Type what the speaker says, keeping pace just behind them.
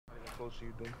close to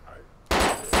you, dude.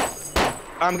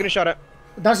 I'm getting shot at.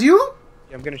 That's you?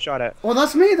 Yeah, I'm getting shot at. Oh,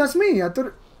 that's me. That's me. I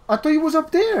thought you was up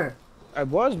there. I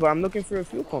was, but I'm looking for a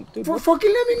fuel pump, dude.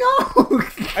 Fucking let me know.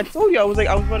 I told you, I was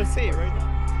about to say it right now.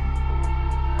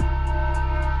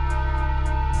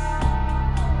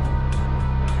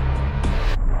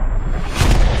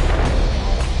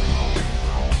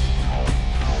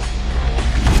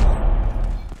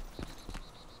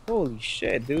 Holy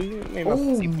shit, dude. You made my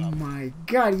pussy pop. My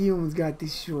god, you almost got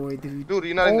destroyed, dude. Dude,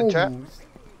 you're not in the chat?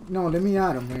 No, let me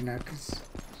add him right now, cause...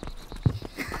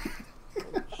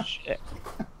 Shit.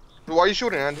 Dude, why are you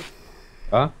shooting, Andy?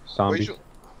 Huh? Zombie.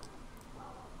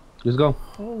 Let's go.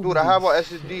 Dude, I have a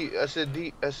SD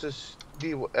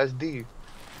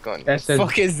gun. What the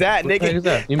fuck is that, nigga? What is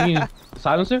that? You mean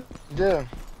silencer? Yeah.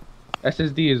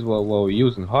 SSD is what we're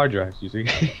using. Hard drives, you see.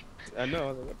 I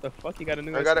know. What the fuck? You got a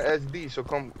new I got an SD, so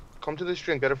come to the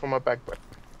stream, get it from my backpack.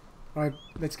 Alright,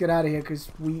 let's get out of here, cause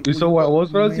we saw what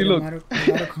was for us? You look.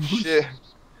 Shit.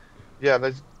 Yeah,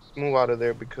 let's move out of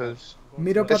there because...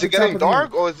 Meet up is at it the top getting of the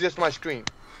dark hill. or is it just my screen?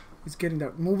 It's getting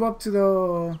dark. Move up to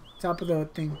the top of the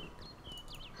thing.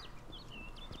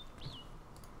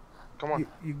 Come on.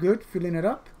 You good? Filling it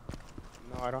up?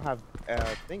 No, I don't have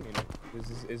a thing in it.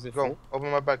 Is it Go, full?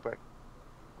 open my backpack.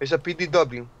 It's a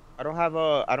PDW. I don't have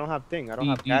thing. I don't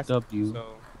have gas. So you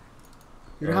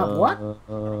don't have what? I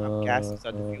don't have gas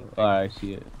inside the fuel. I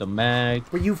see it. The mag.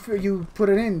 But you put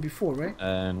it in before, right?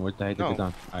 And where the heck is the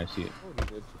gun? I see it.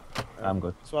 I'm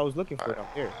good. So I was looking for it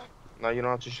up here. Now you don't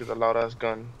have to shoot a loud ass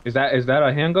gun. Is that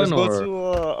a handgun Let's or?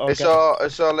 Go to,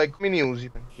 it's a like mini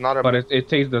Uzi, not a. But it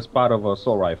takes the spot of a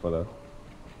assault rifle though.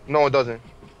 No, it doesn't.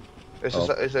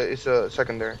 It's a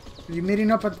secondary. Are you meeting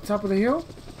up at the top of the hill?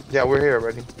 Yeah, we're here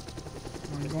already.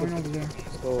 I'm going over there.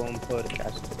 Let's go and put a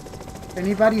cash.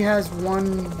 Anybody has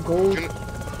one gold?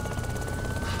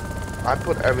 I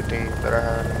put everything that I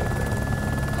had in there.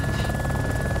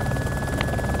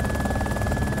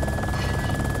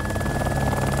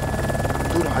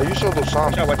 Dude, how you saw those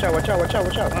zombies? Watch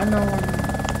out. I know.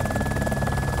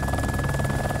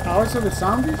 I also the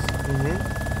zombies?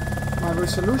 My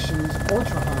resolution is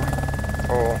ultra high.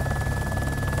 Oh.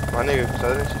 My nigga, cause I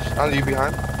didn't see... Andy, you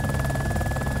behind?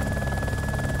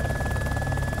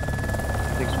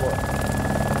 Takes what?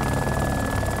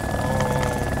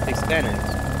 Takes 10x.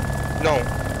 No.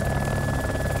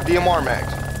 DMR max.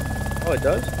 Oh, it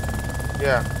does?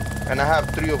 Yeah. And I have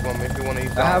 3 of them if you want to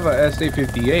use that. I have a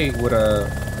SA-58 with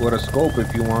a scope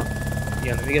if you want.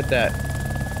 Yeah, let me get that.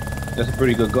 That's a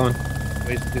pretty good gun.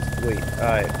 Wait.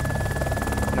 Alright.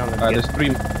 Now let me There's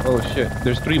 3. Oh shit.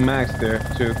 There's 3 max there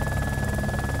too.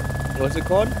 What's it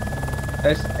called?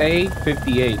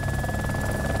 SA-58.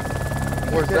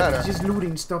 Where's that at? He's just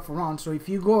looting stuff around. So if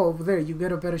you go over there, you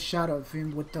get a better shot of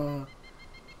him with the.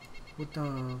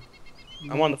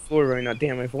 I'm on the floor right now.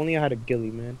 Damn, if only I had a ghillie,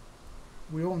 man.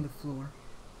 We're on the floor.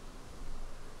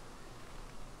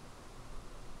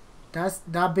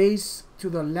 That base to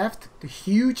the left, the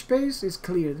huge base, is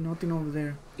clear. There's nothing over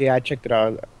there. Yeah, I checked it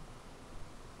out.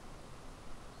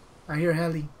 I hear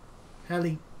heli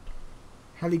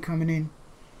coming in.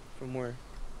 From where?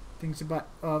 Things about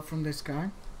from the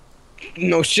sky.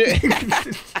 No shit.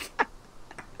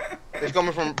 It's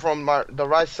coming from the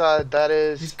right side. That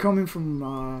is. He's coming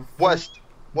from west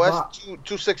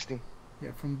 260.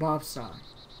 Yeah, from Bob's side.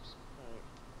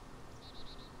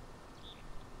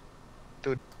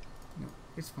 Dude. No,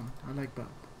 it's fine. I like Bob.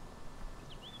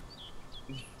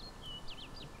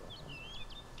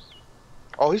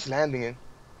 Oh, he's landing it.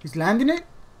 He's landing it?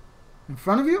 In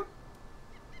front of you?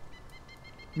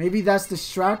 Maybe that's the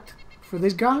strat for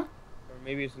this guy? Or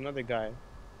maybe it's another guy.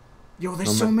 Yo,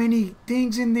 there's so many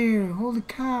things in there. Holy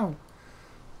cow.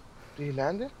 Did he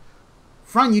land it?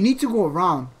 Fran, you need to go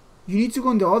around. You need to go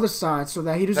on the other side so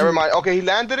that he doesn't... Never mind. Okay, he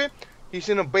landed it. He's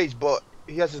in a base, but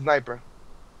he has a sniper.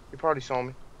 He probably saw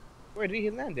me. Where did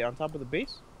he land it? On top of the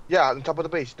base? Yeah, on top of the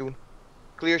base, dude.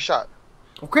 Clear shot.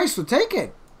 Okay, so take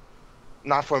it.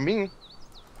 Not for me.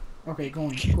 Okay, go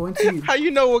into you. How you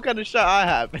know what kind of shot I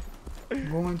have?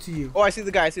 Go into you. Oh, I see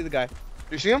the guy.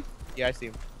 You see him? Yeah, I see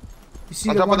him. You see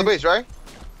on top of the base, right?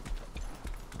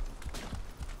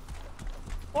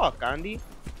 Fuck, Andy.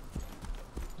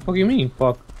 What do you mean,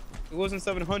 fuck? It wasn't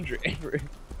 700.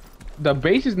 The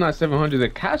base is not 700. The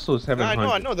castle is 700.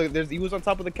 I know. He was on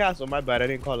top of the castle. My bad. I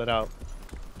didn't call it out.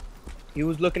 He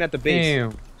was looking at the base.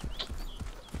 Damn.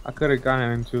 I could have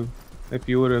gotten him too, if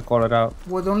you would have called it out.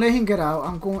 Well, don't let him get out.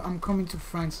 I'm coming to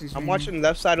Francis. I'm watching the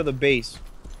left side of the base.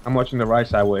 I'm watching the right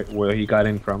side where he got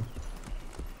in from.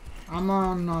 I'm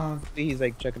on. He's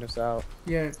like checking us out.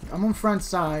 Yeah, I'm on front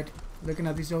side, looking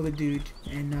at this other dude,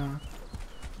 and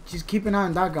just keep an eye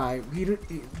on that guy.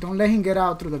 Don't let him get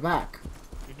out through the back.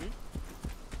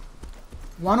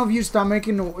 One of you start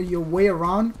making your way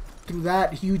around through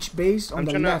that huge base on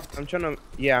the left. I'm trying to.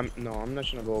 Yeah, I'm not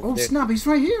trying to go over Oh there. snap! He's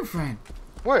right here, friend.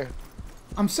 Where?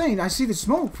 I'm saying I see the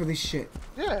smoke for this shit.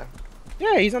 Yeah.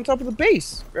 Yeah, he's on top of the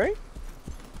base, right?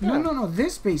 No.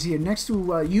 This base here, next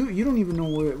to you. You don't even know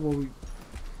where we.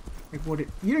 Like what it?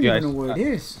 You don't Yeah, even know where it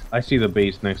is. I see the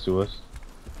base next to us.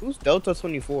 Who's Delta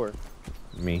 24?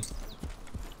 Me.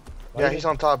 Yeah, he's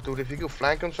on top, dude. If you could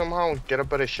flank him somehow and get a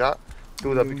better shot,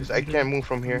 do that because I can't move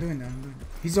from here. I'm doing that.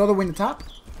 He's all the way in the top.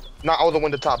 Not all the way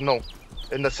in the top, no.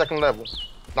 In the second level.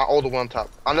 Not all the way on top.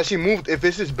 Unless he moved, if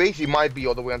it's his base, he might be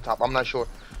all the way on top. I'm not sure.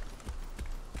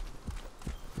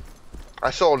 I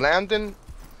saw him landing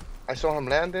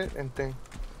and thing.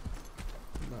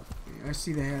 I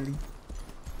see the heli.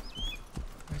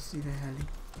 I see the heli.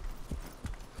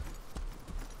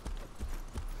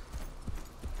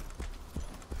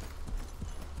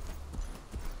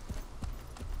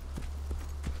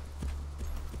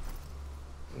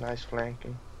 Nice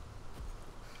flanking.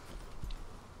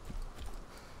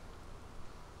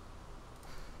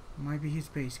 Might be his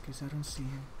base because I don't see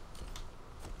him.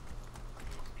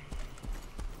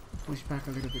 Push back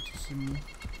a little bit to see me.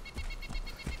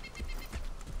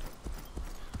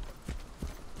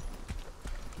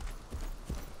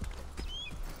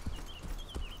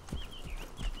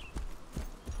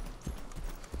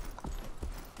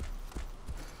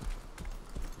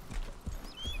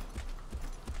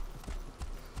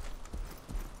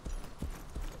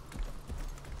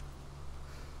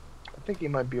 I think he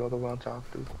might be all the way on top,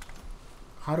 dude.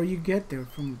 How do you get there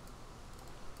from?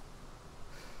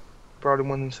 Probably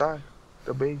went inside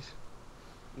the base.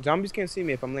 Zombies can't see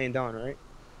me if I'm laying down, right?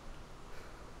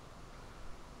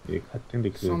 Yeah, I think they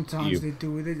could Sometimes hear. they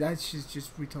do it. That shit's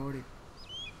just retarded.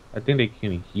 I think they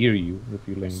can hear you if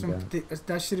you're laying down.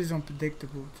 That shit is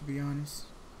unpredictable, to be honest.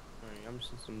 Alright, I'm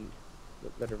just some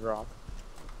better rock.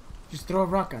 Just throw a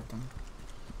rock at them.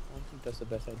 I don't think that's the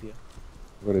best idea.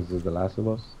 What is this, The Last of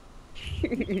Us?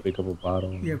 Pick up a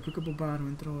bottle. Yeah, pick up a bottle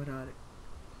and throw it at it.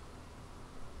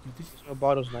 Yo, this There's no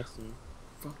bottles next to me.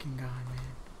 fucking guy,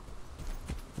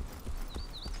 man.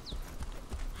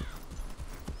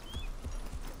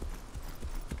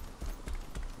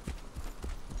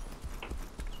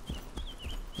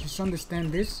 Just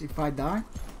understand this. If I die,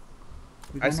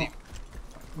 we I see.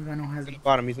 We got no He's in hazard. the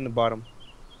bottom. He's in the bottom.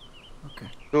 Okay.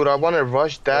 Dude, I want to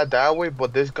rush that way,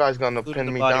 but this guy's gonna Loot pin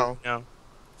the me body down. now.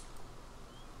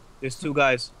 There's two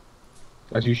guys.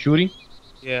 As you shooting?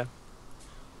 Yeah.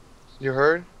 You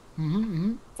heard?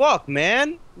 Fuck,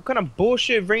 man. What kind of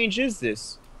bullshit range is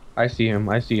this? I see him.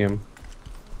 I see him.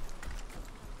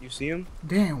 You see him?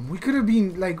 Damn, we could have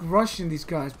been like rushing these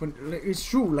guys, but like, it's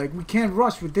true. Like we can't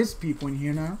rush with these people in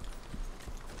here now.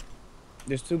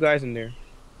 There's two guys in there.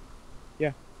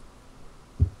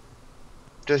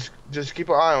 Just keep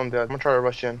an eye on that. I'm gonna try to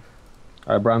rush in.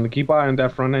 Alright, Brown, keep an eye on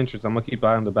that front entrance. I'm gonna keep an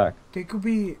eye on the back. They could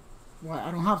be. Well,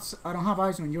 I don't have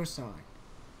eyes on your side.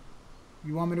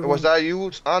 You want me to? Was that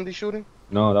you, Andy, shooting?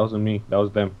 No, that wasn't me. That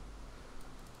was them.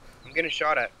 I'm getting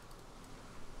shot at.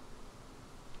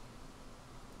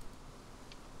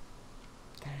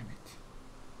 Damn it!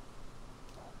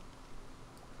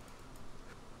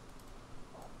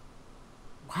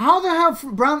 How the hell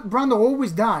Brando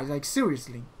always dies? Like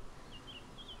seriously?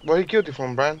 Where he killed you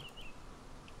from, Brandon?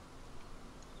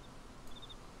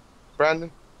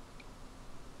 Brandon?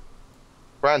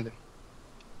 Brandon.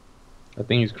 I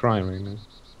think he's crying right now.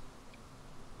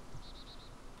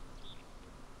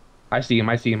 I see him.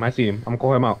 I see him. I see him. I'm gonna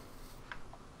call him out.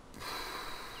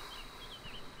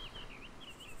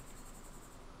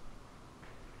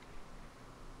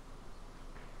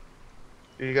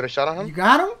 Did you get a shot on You him?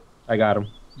 got him? I got him.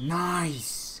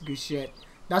 Nice, good shit.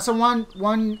 That's a one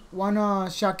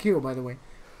shot kill, by the way.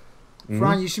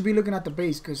 Fran, you should be looking at the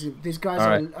base because these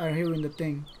guys are hearing the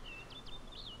thing.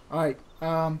 All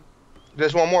right.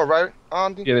 There's one more, right,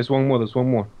 Andy? Yeah, there's one more. There's one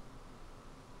more.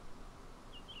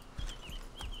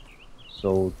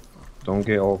 So, don't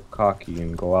get all cocky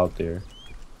and go out there.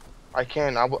 I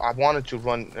can't. I wanted to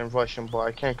run and rush him, but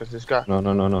I can't because this guy. No.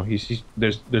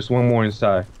 There's one more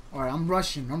inside. All right, I'm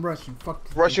rushing. Fuck.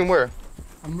 this Rushing bitch. where?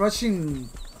 I'm rushing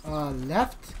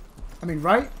left. I mean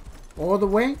right, all the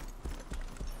way.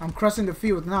 I'm crossing the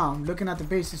field now. I'm looking at the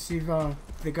base to see if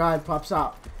the guy pops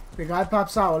out. If the guy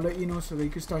pops out, I'll let you know so that you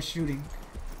can start shooting.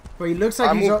 But he looks like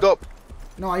I he's moved up.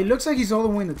 No, he looks like he's all the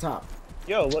way in the top.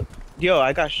 Yo, what? Yo,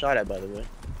 I got shot at, by the way.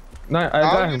 No, I How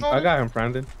got you him. know I that? got him,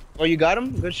 Brandon. Oh, you got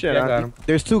him? Good shit. Yeah, I got him.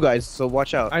 There's two guys, so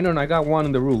watch out. I know. I got one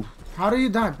on the roof. How do you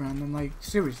die, Brandon? Like,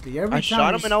 seriously, every I time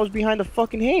shot him and I was behind the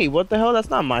fucking hay. What the hell? That's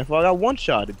not my fault. I got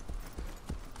one-shotted.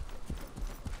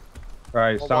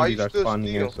 Alright, Well, why you zombies are still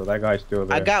spawning in, steal? so that guy's still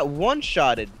there. I got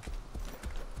one-shotted.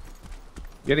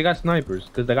 Yeah, they got snipers,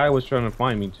 because the guy was trying to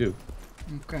find me too.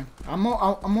 Okay. I'm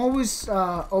always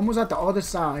almost at the other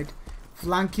side,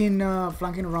 flanking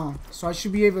around. So I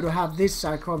should be able to have this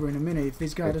side covered in a minute if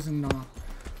this guy doesn't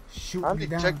shoot me Andy,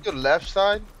 down. check your left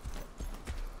side.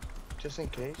 Just in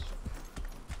case.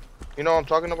 You know what I'm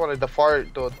talking about? Like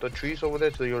the trees over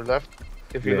there to your left.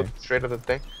 If you Yeah. look straight at the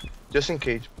thing. Just in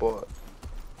case, but...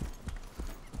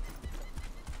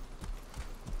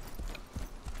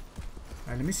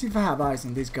 Alright, let me see if I have eyes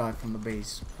on this guy from the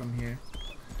base, from here.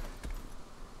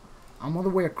 I'm all the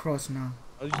way across now.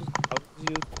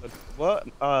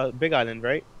 What? Big Island,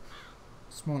 right?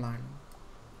 Small island.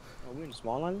 Oh, we're in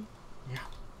Small Island? Yeah.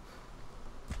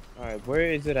 Alright, where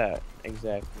is it at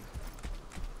exactly?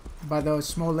 By the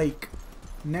small lake.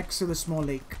 Next to the small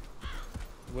lake.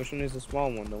 Which one is the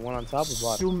small one? The one on top or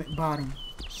bottom? Bottom.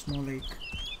 Small lake.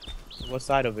 What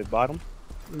side of it? Bottom?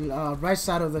 Right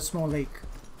side of the small lake.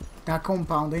 That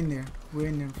compound in there. We're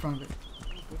in front of it.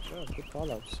 Good job. Good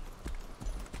call-outs.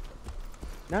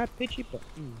 Not pitchy, but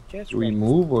just Should we right.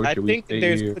 move or I should we think stay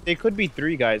there's here? there could be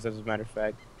 3 guys, as a matter of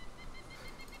fact.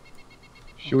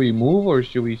 Should we move or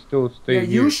should we still stay Yeah,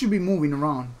 here? you should be moving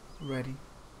around already.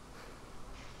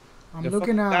 I'm The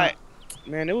looking fucking at. guy-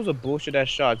 Man, it was a bullshit ass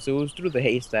shot. So it was through the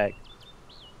haystack.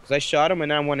 Cause I shot him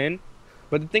and I went in.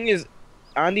 But the thing is,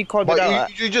 Andy called it out.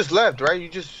 But you just left, right? You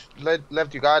just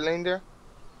left your guy laying there?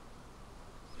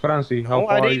 Francie, how No,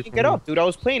 far I are didn't you even from get here? up, dude. I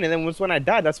was playing, and then when I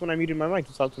died, that's when I muted my mic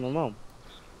to talk to my mom.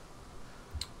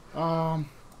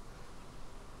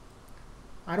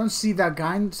 I don't see that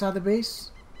guy inside the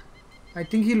base. I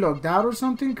think he logged out or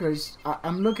something, cause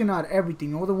I'm looking at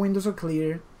everything. All the windows are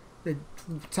clear. The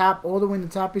top, all the window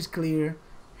top is clear.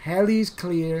 Heli is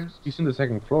clear. He's in the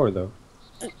second floor though.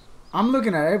 I'm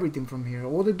looking at everything from here.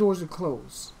 All the doors are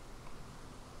closed.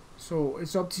 So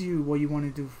it's up to you what you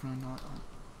want to do, friend.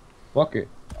 Fuck it.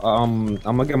 I'm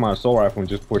gonna get my assault rifle and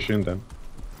just push in then.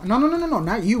 No,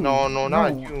 not you. No,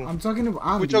 not you. I'm talking about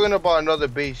Andy. We're talking about another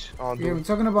base. Yeah, Dude. we're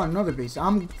talking about another base.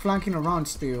 I'm flanking around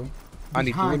still.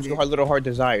 Andy, do behind what your it. little heart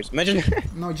desires. Imagine.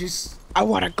 No, just I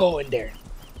wanna go in there.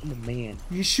 I'm a man.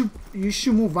 you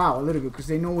should move out a little bit because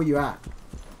they know where you're at.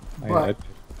 But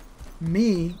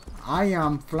me, I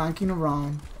am flanking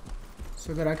around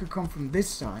so that I could come from this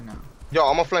side now. Yo,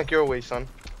 I'm gonna flank your way, son.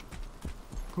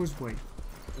 Whose way?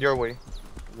 Your way.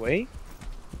 Wait.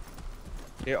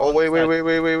 They're Oh, on wait.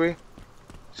 the side.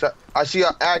 So, I see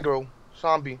an aggro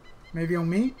zombie. Maybe on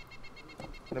me?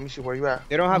 Let me see where you at.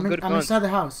 They don't have good I'm guns. inside the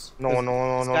house. No.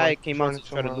 This guy came out Turn to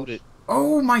try to somewhere loot else. it.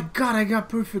 Oh my god, I got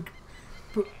perfect.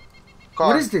 Car.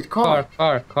 What is it? Car.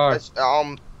 Car. It's,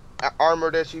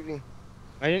 armored SUV.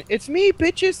 It's me,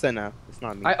 bitches. No, it's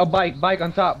not me. A bike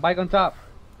on top, bike on top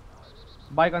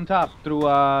through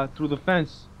the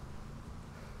fence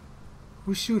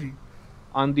Who's shooting?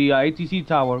 on the ATC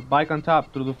tower. Bike on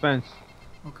top through the fence.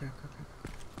 Okay.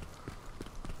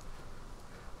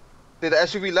 Did the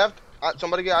SUV left?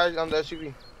 Somebody get eyes on the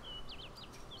SUV.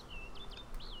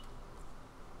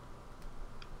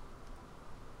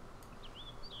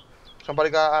 Somebody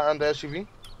got eye on the SUV?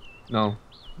 No,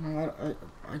 No,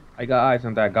 I got eyes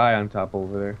on that guy on top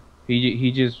over there.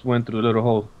 He just went through the little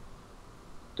hole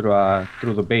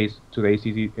through the base to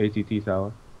the ATT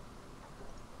tower.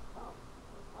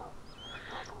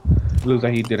 Looks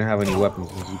like he didn't have any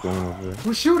weapons as he's going over there.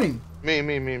 Who's shooting? Me.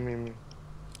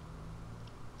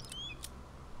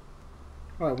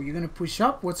 Alright, were you gonna push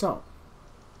up? What's up?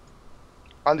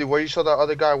 Andy, where you saw that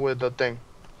other guy with the thing?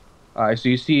 Alright, so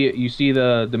you see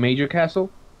the major castle?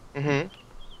 Mm-hmm.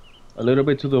 A little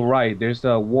bit to the right, there's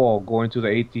a wall going to the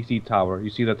ATC tower. You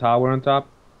see the tower on top?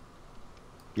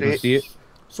 You don't see it?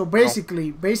 So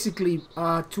basically,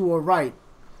 to a right.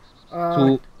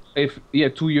 To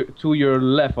your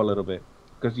left a little bit,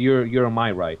 because you're on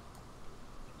my right.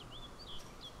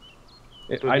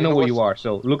 Dude, I you know know where you what's-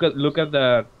 are. So look at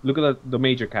the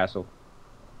major castle.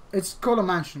 It's called a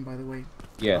mansion, by the way.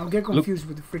 Yeah. I'll get confused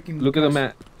with the freaking. Look at the castle.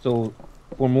 man. So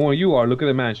from where you are, look at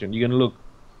the mansion. You're gonna look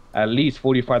at least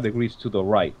 45 degrees to the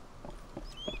right.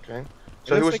 Okay. It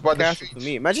So he looks was like by a the castle streets. to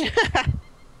me. Imagine.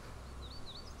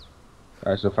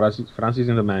 Alright, so Francis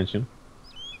in the mansion.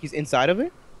 He's inside of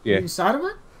it. You Yeah. inside of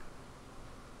it?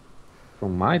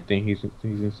 From my thing, he's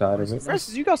inside of it.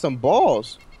 Francis, you got some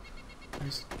balls.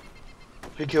 Nice.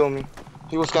 He killed me.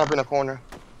 He was camping in a corner.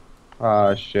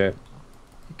 Ah shit.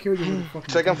 You killed your little fucking.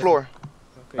 Second floor.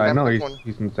 Okay, I know Camping in the corner.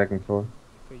 he's in the second floor.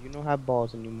 okay, you don't have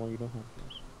balls anymore. You don't have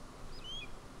balls.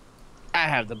 I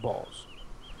have the balls.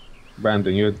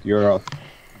 Brandon, you're up.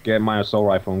 Get my assault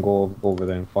rifle and go over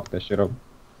there and fuck that shit up.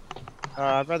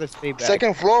 I'd rather stay back.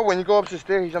 Second floor, when you go up the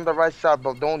stairs, he's on the right side,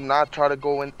 but don't not try to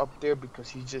go in up there because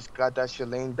he just got that shit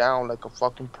laying down like a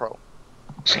fucking pro.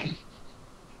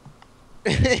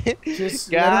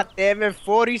 God damn it,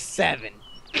 47.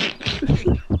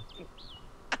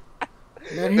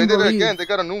 Let him They did it believe. again. They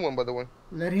got a new one, by the way.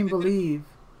 Let him believe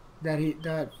that he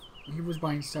was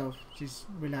by himself. Just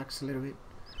relax a little bit.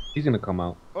 He's gonna come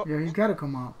out, Yeah, he's gotta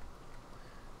come out.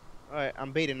 Alright,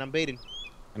 I'm baiting.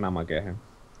 and I'm gonna get him.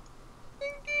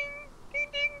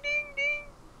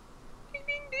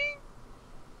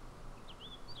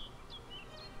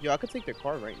 Yo, I could take their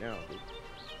car right now, dude.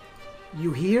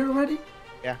 You here already?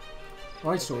 Yeah.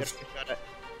 Right, source. I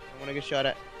wanna get shot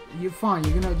at. You're fine.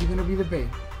 You're gonna be the bait.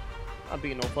 I'm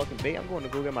being no fucking bait. I'm going to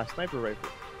go get my sniper rifle.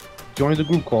 Join the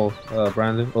group call,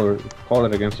 Brandon, or call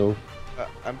it again. So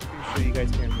I'm pretty sure you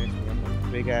guys can't miss me. I'm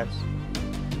a big ass.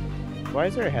 Why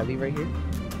is there a heli right here?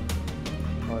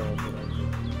 Oh, yeah,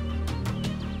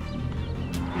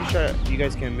 pretty sure you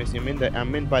guys can't miss me.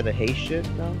 I'm in by the hay shit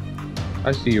now.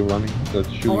 I see you running. Let's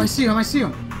shoot. Oh, I see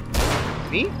him.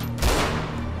 Me?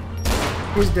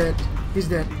 He's dead. He's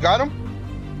dead. You got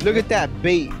him? Look at that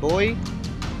bait, boy.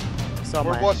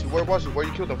 Where was he? Where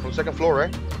you killed him? From the second floor,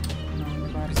 right?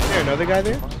 Is there another guy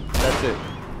there? That's it.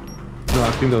 No,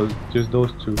 I think just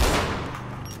those two.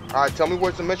 Alright, tell me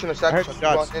where's the mission. I heard Assassin.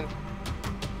 shots.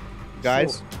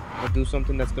 Guys, I'll do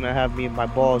something that's gonna have my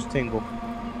balls tingle. Go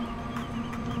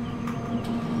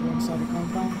inside the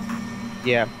compound.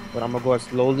 Yeah, but I'm gonna go as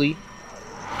slowly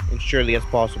and surely as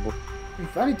possible.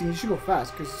 If anything, you should go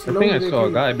fast, cause I think I saw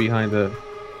a guy behind the.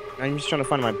 I'm just trying to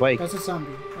find my bike. That's a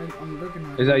zombie. I'm looking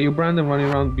at. Is that you, Brandon, running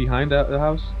around behind the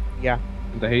house? Yeah.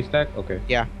 The haystack? Okay.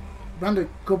 Yeah. Brandon,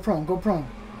 go prone.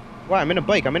 Why? I'm in a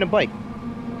bike. Kill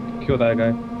that guy.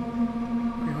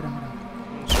 Okay, hold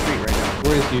on. Street right now.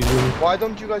 Where is he, Junior? Why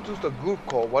don't you guys do the group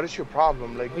call? What is your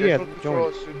problem? Like, Yeah, there's no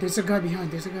join. control. There's a guy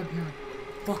behind.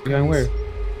 Fuck. Behind where?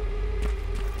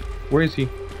 Where is he?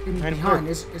 Behind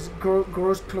It's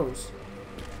grows close.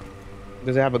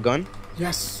 Does it have a gun?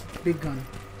 Yes, big gun.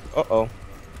 Uh-oh.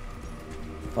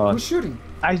 Who's shooting?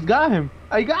 I got him.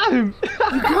 You got him?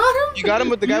 You got him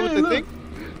with the guy with the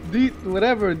thing?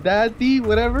 Whatever.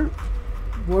 Whatever.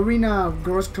 Were we now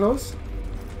grows close?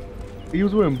 He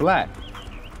was wearing black.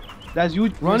 That's you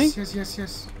running?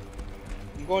 Yes.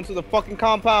 I'm going to the fucking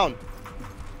compound.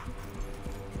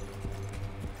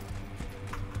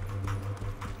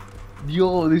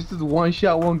 Yo, this is one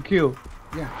shot, one kill.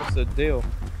 Yeah. What's the deal?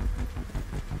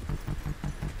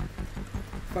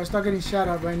 If I start getting shot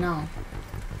at right now.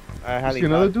 I see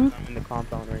another dude? I'm in the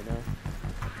compound right now.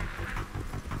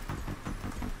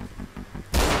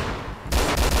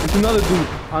 There's another dude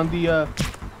on the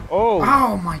Oh!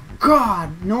 Oh my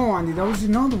god! No, Andy, that was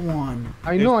another one.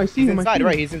 I know, I see He's him. I inside, see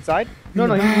right? him. He's inside? In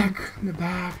the he's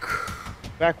back.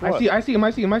 Back what? I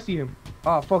see him.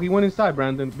 Oh fuck, he went inside,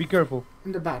 Brandon. Be careful.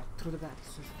 In the back. Through the back.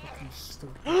 This is fucking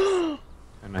stupid.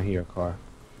 And I hear a car.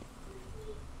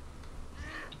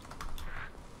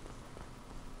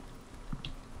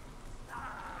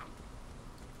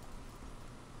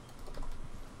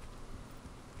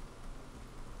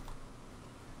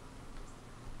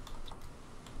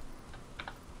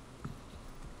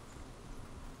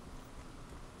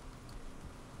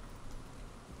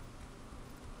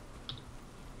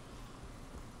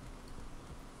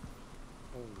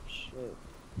 Holy shit.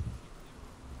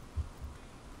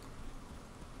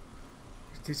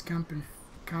 Is this camper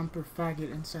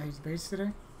faggot inside his base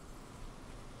today?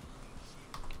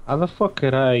 How the fuck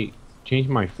could I change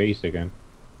my face again?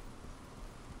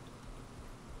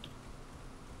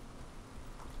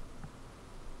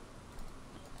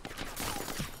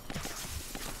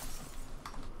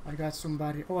 I got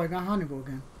somebody. Oh, I got Hannibal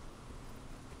again.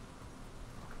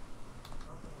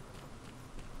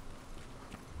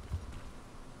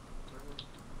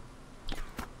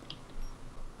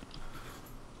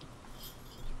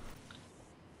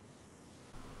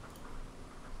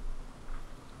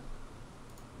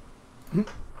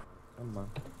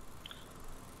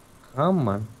 Come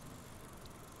on.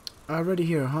 I already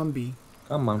hear a Humvee.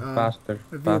 Come on, faster,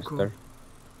 a vehicle. faster.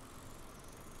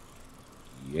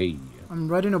 Yeah. I'm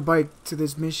riding a bike to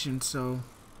this mission, so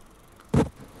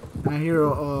I hear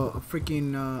a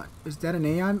freaking. Is that an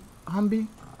AI Humvee?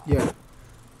 Yeah,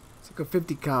 it's like a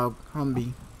 50 cal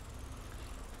Humvee.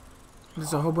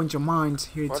 There's a whole bunch of mines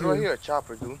here Why too. do I hear a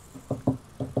chopper, dude?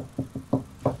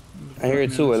 I hear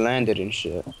it too, it landed and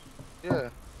shit. Yeah.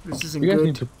 This isn't You guys good.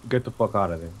 need to get the fuck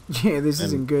out of there. Yeah, this And-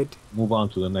 isn't good. Move on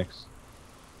to the next.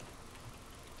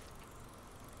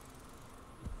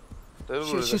 They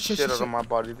looted the shit out of my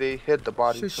body. They hit the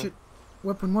body too. Shit.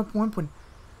 Weapon.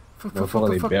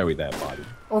 Motherfucker, they buried that body.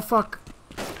 Oh fuck.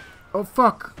 Oh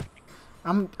fuck.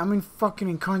 I'm in fucking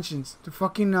unconscious. The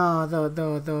fucking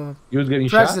the You was getting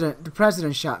president shot? the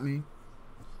president shot me.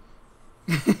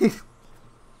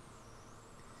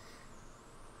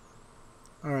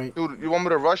 Alright. Dude, you want me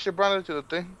to rush it, Brandon, to the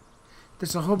thing?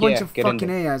 There's a whole bunch Yeah, of get in fucking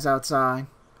there. AIs outside.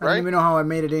 I Right? don't even know how I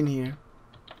made it in here.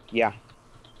 Yeah.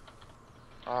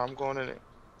 I'm going in it.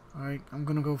 Alright, I'm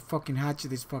gonna go fucking hatchet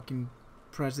this fucking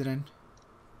president.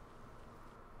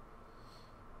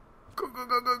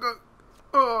 Go.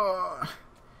 Oh.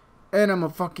 And I'm a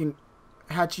fucking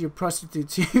hatchet your prostitute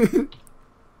too.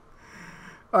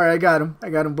 Alright, I got him. I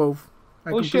got them both.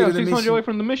 I Oh shit, I'm completed the 600 mission. away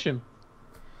from the mission.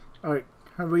 Alright,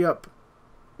 hurry up.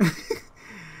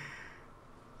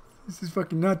 This is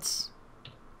fucking nuts.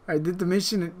 I did the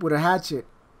mission with a hatchet.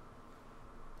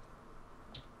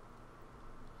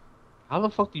 How the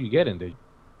fuck do you get in there?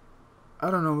 I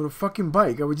don't know, with a fucking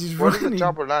bike. I was just Where did running. the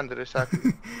chopper land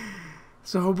exactly?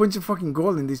 There's a whole bunch of fucking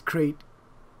gold in this crate.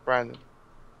 Brandon.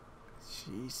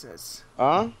 Jesus.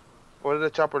 Where did the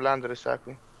chopper land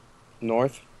exactly?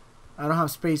 North. I don't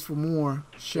have space for more.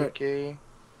 Shit. Okay.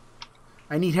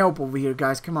 I need help over here,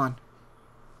 guys. Come on.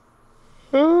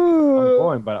 I'm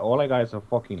going, but all I got is a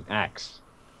fucking axe.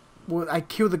 Well, I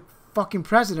killed the fucking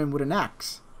president with an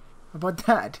axe. How about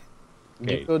that?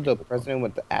 You killed the president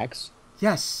with the axe.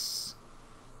 Yes.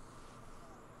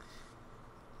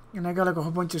 And I got like a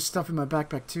whole bunch of stuff in my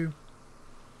backpack too.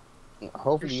 You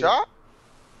Hopefully. shot?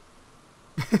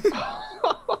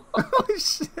 Oh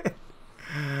shit.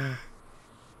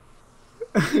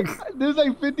 There's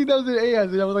like 50,000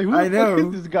 AIs, and I was like, who I the fuck know.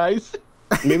 is this, guys?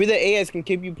 Maybe the AIs can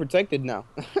keep you protected now.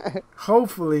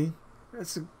 Hopefully.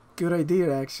 That's a good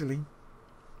idea, actually.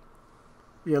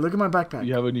 Yeah, look at my backpack.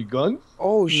 You have any guns?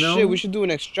 Oh No. shit, we should do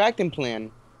an extracting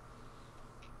plan.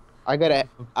 I got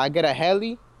a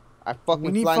heli. I We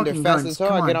fucking need fly in there fucking fast guns. as hell.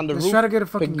 Come I get on. on the Let's roof, try to get a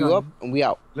fucking pick gun. you up, and we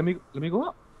out. Let me go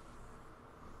up.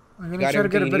 I'm gonna Got try to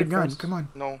get a everything better you need gun. first? Come on.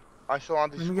 No. I saw on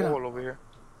this Let me get hole over here.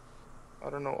 I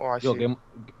don't know. Oh, I Yo, see.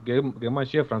 get my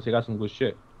shit, France. I got some good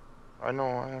shit. I know.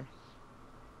 I am.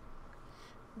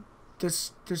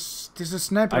 There's a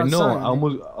sniper I know. outside.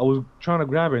 I was trying to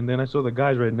grab it, and then I saw the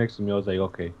guys right next to me. I was like,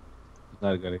 okay, it's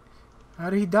not a good idea. How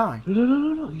did he die?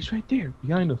 No, he's right there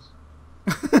behind us.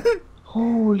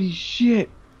 Holy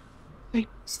shit!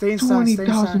 Stay inside. Stay 20,000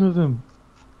 inside. of them.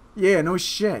 Yeah, no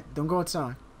shit. Don't go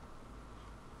outside.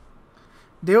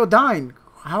 They all dying.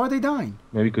 How are they dying?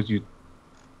 Maybe because you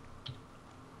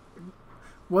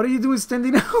What are you doing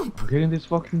standing up? get in this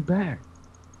fucking bag.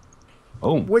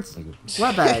 Oh. What's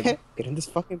what bag? Get in this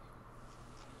fucking.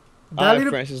 That Alright,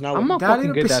 little- Francis. Now I'm what? gonna That fucking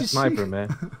little get that piece of shit. sniper,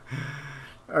 man.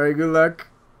 Alright, good luck.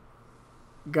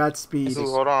 Godspeed. Dude,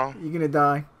 hold on. You're gonna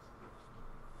die.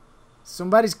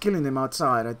 Somebody's killing them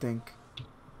outside, I think.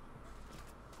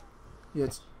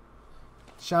 Yes.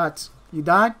 Shots. You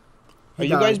died? Are He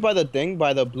you guys died. by the thing?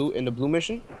 By the blue in the blue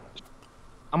mission?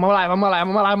 I'm alive. I'm going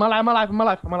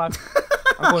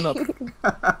up.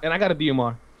 And I got a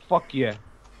DMR. Fuck yeah.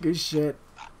 Good shit.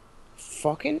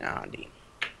 Fucking Andy.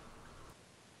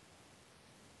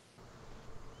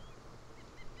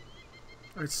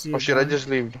 Let's see. Oh a shit! I guy. just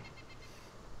leave.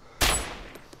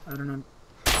 I don't know.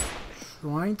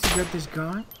 Trying to get this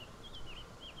guy.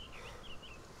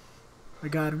 I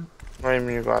got him. What do you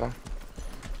mean you got him?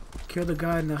 Kill the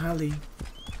guy in the heli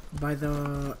by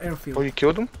the airfield. Oh, you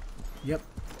killed him? Yep.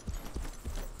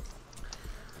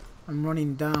 I'm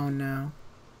running down now.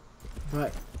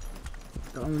 But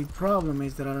the only problem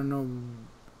is that I don't know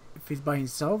if he's by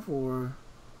himself or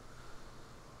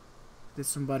there's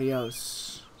somebody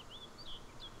else.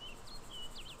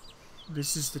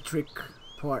 This is the trick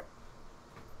part.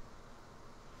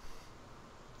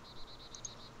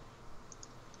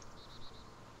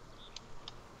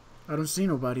 I don't see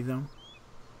nobody though.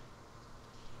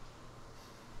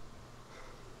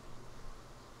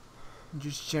 I'm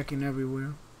just checking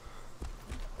everywhere.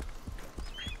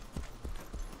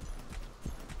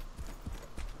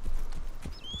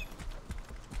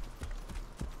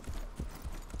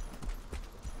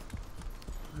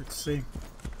 Let's see.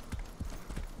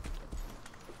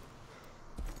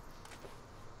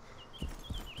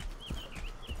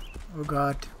 Oh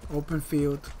god, open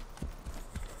field.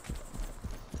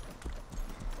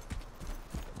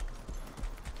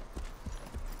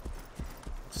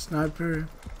 Sniper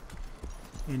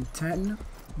in 10,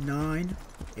 9,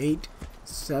 8,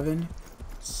 7,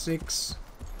 6,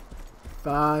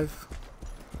 5,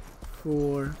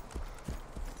 4,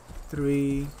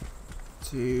 3,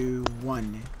 2,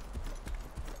 1.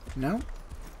 No?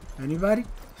 Anybody?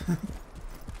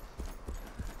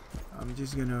 I'm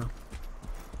just gonna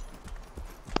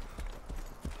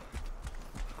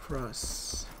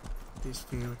cross this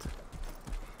field.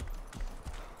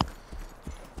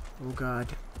 Oh god,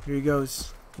 here he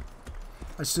goes.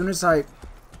 As soon as I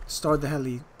start the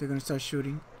heli, they're gonna start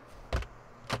shooting.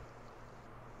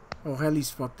 Oh,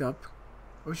 heli's fucked up.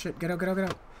 Oh shit, get out, get out, get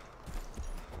out.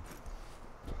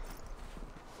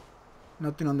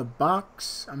 Nothing on the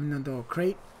box. I mean on the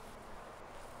crate.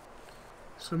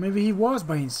 So maybe he was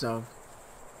by himself.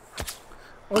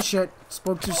 Oh shit,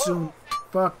 spoke too soon.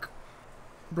 Fuck.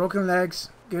 Broken legs,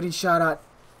 getting shot at.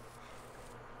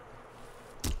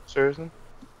 Seriously?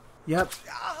 Yep.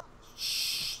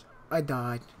 Shh. I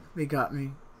died. They got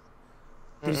me.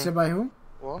 Did you say by whom?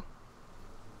 What?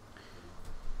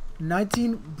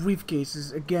 19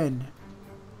 briefcases again.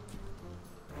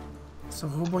 It's a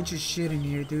whole bunch of shit in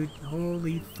here, dude.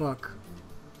 Holy fuck.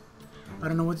 I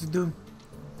don't know what to do.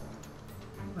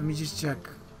 Let me just check.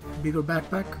 Bigger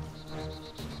backpack.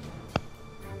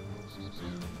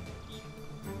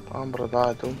 I'm gonna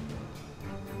die, dude.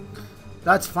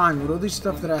 That's fine with all this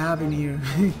stuff that I have in here.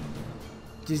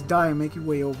 Just die and make your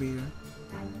way over here.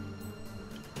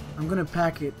 I'm gonna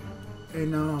pack it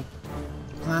and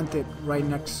plant it right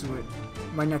next to it.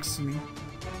 Right next to me.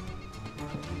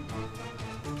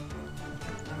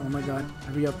 Oh my god.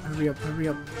 Hurry up, hurry up, hurry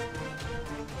up.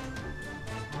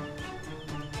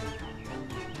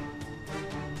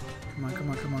 Come on, come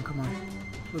on, come on, come on.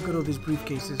 Look at all these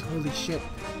briefcases. Holy shit.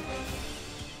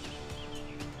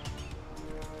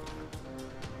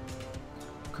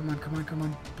 Come on, come on, come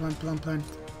on. Plant, plant, plant.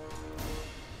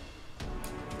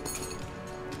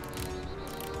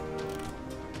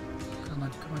 Come on,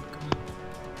 come on, come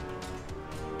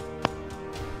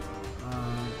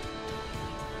on.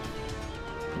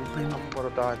 Open. I'm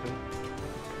gonna die, dude.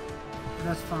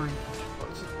 That's fine.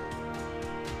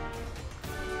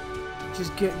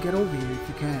 Just get over here if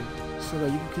you can, so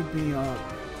that you can keep me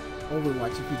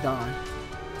Overwatch if you die.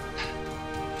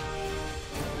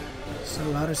 There's a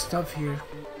lot of stuff here.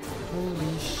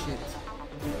 Holy shit.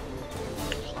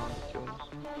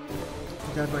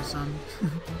 You died by some.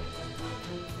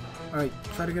 Alright,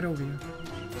 try to get over here.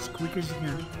 As quick as you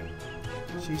can.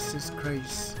 Jesus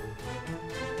Christ.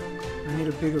 I need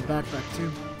a bigger backpack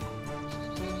too.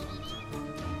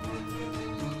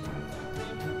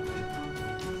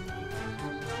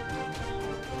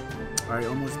 Alright,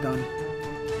 almost done.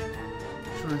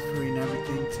 Transferring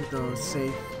everything to the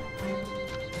safe.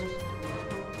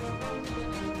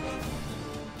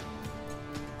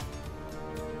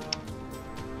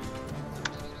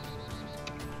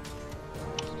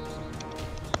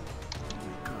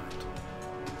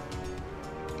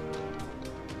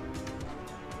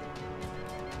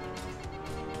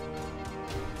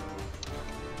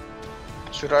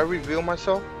 Should I reveal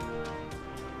myself?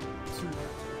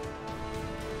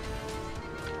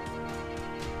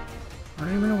 I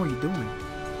don't even know what you're doing.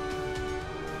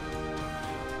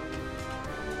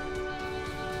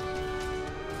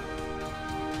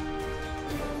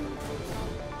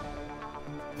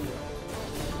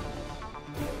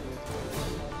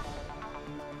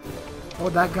 Oh,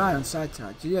 that guy on side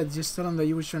touch. Yeah, just tell him that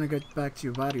you were trying to get back to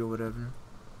your body or whatever.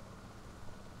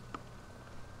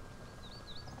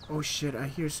 Oh shit, I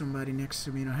hear somebody next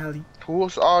to me in a heli.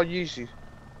 Who's all Yeezy?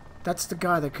 That's the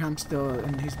guy that camps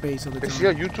in his base all the time. Is he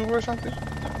a YouTuber or something?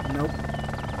 Nope.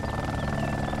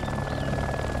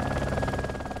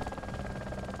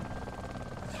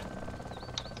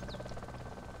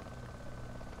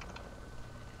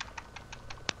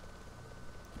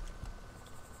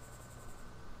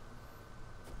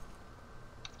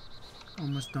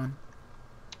 Almost done.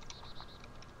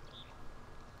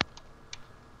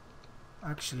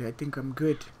 Actually, I think I'm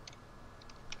good.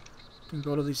 I think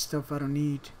all of this stuff I don't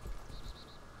need.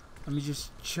 Let me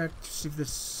just check to see if the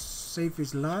safe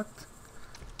is locked.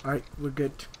 Alright, we're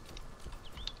good.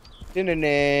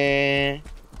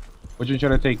 What you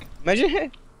trying to take?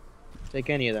 Imagine take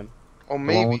any of them. Or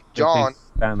maybe John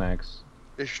Stamax.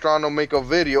 is trying to make a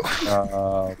video.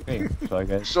 Okay, so I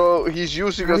guess. So he's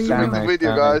using us to make the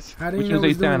video, guys. How do Which you know one's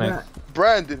he's doing Xanax? that?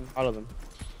 Brandon, All of them.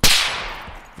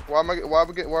 why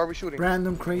are we shooting?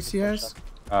 Random crazy ass?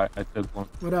 I took one.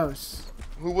 What else?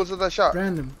 Who was it that shot?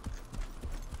 Random.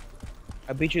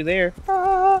 I beat you there.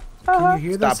 Can you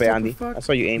hear that? Stop it, Andy. I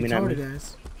saw you aiming at me.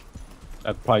 Ass.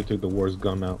 I probably took the worst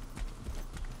gun out.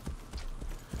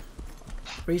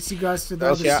 Race you guys to the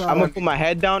other Okay, side. I'm gonna put my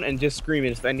head down and just scream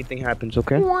if anything happens,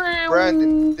 okay?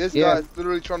 Brandon, this Yeah. guy's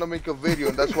literally trying to make a video,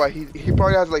 and that's why he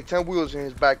probably has like 10 wheels in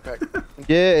his backpack.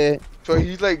 Yeah. So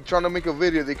he's like trying to make a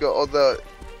video of the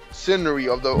scenery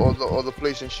of the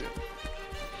place and shit.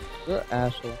 You're an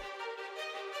asshole.